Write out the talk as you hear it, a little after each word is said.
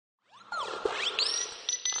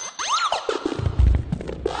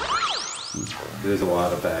There's a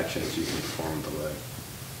lot of actions you can perform with the leg.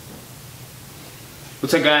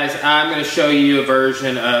 What's up, guys? I'm going to show you a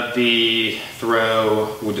version of the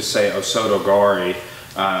throw, we'll just say Osoto Gari.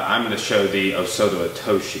 I'm going to show the Osoto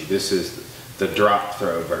Otoshi. This is the drop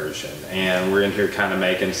throw version, and we're in here kind of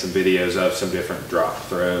making some videos of some different drop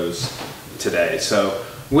throws today. So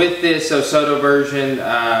with this Osoto version,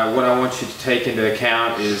 what I want you to take into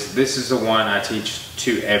account is this is the one I teach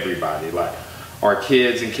to everybody. Like our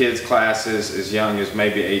kids in kids classes as young as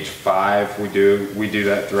maybe age 5, we do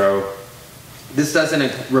that throw. This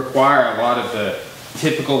doesn't require a lot of the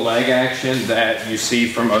typical leg action that you see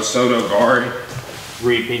from Osoto Gari,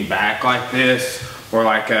 reaping back like this, or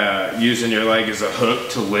like using your leg as a hook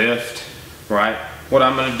to lift, right? What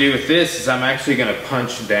I'm going to do with this is I'm actually going to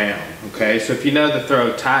punch down, okay? So if you know the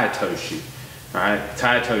throw Tai Otoshi, right?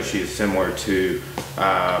 Tai Otoshi is similar to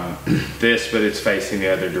this, but it's facing the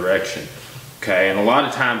other direction, okay? And a lot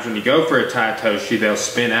of times when you go for a Tai Otoshi, they'll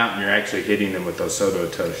spin out and you're actually hitting them with Osoto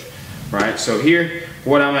Otoshi. Right, so here,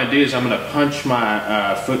 what I'm going to do is I'm going to punch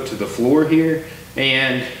my foot to the floor here,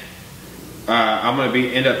 and I'm going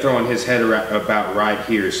to end up throwing his head about right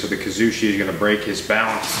here, so the Kazushi is going to break his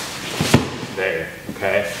balance there,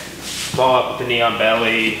 okay? Fall up with the knee on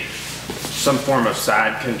belly, some form of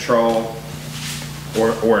side control,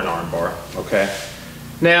 or an arm bar, okay?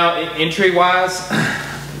 Now, entry-wise,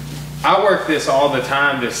 I work this all the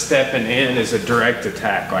time, just stepping in as a direct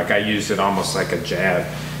attack, like I use it almost like a jab.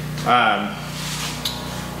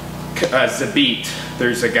 Zabit,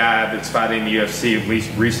 there's a guy that's fighting the UFC, at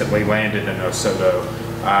least recently landed in Osoto,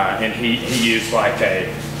 and he used like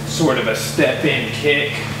a sort of a step-in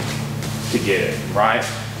kick to get it, right?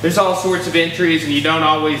 There's all sorts of entries, and you don't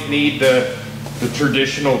always need the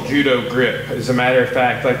traditional judo grip. As a matter of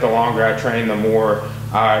fact, like the longer I train, the more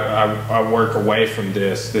I work away from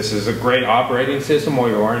this. This is a great operating system while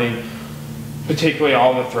you're learning particularly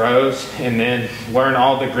all the throws, and then learn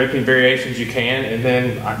all the gripping variations you can. And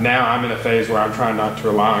then now I'm in a phase where I'm trying not to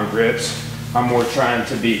rely on grips. I'm more trying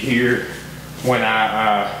to be here when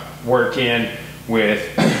I work in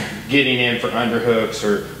with getting in for underhooks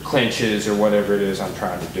or clinches or whatever it is I'm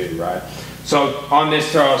trying to do, right? So on this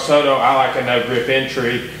throw Soto, I like a no grip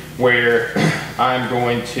entry where I'm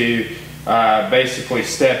going to basically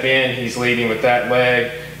step in. He's leading with that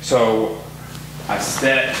leg, so I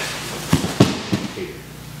step.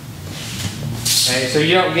 Okay, so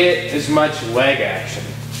you don't get as much leg action.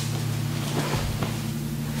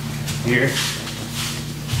 Here,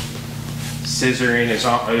 scissoring is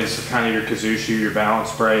kind of your Kazushi, your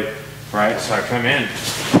balance break, right? So I come in.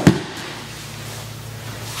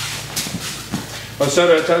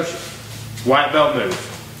 Osoto Otoshi, white belt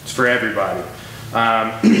move. It's for everybody.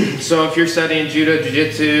 So if you're studying judo,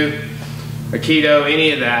 jiu-jitsu, aikido,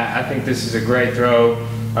 any of that, I think this is a great throw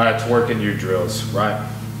to work in your drills, right?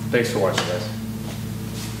 Thanks for watching, guys.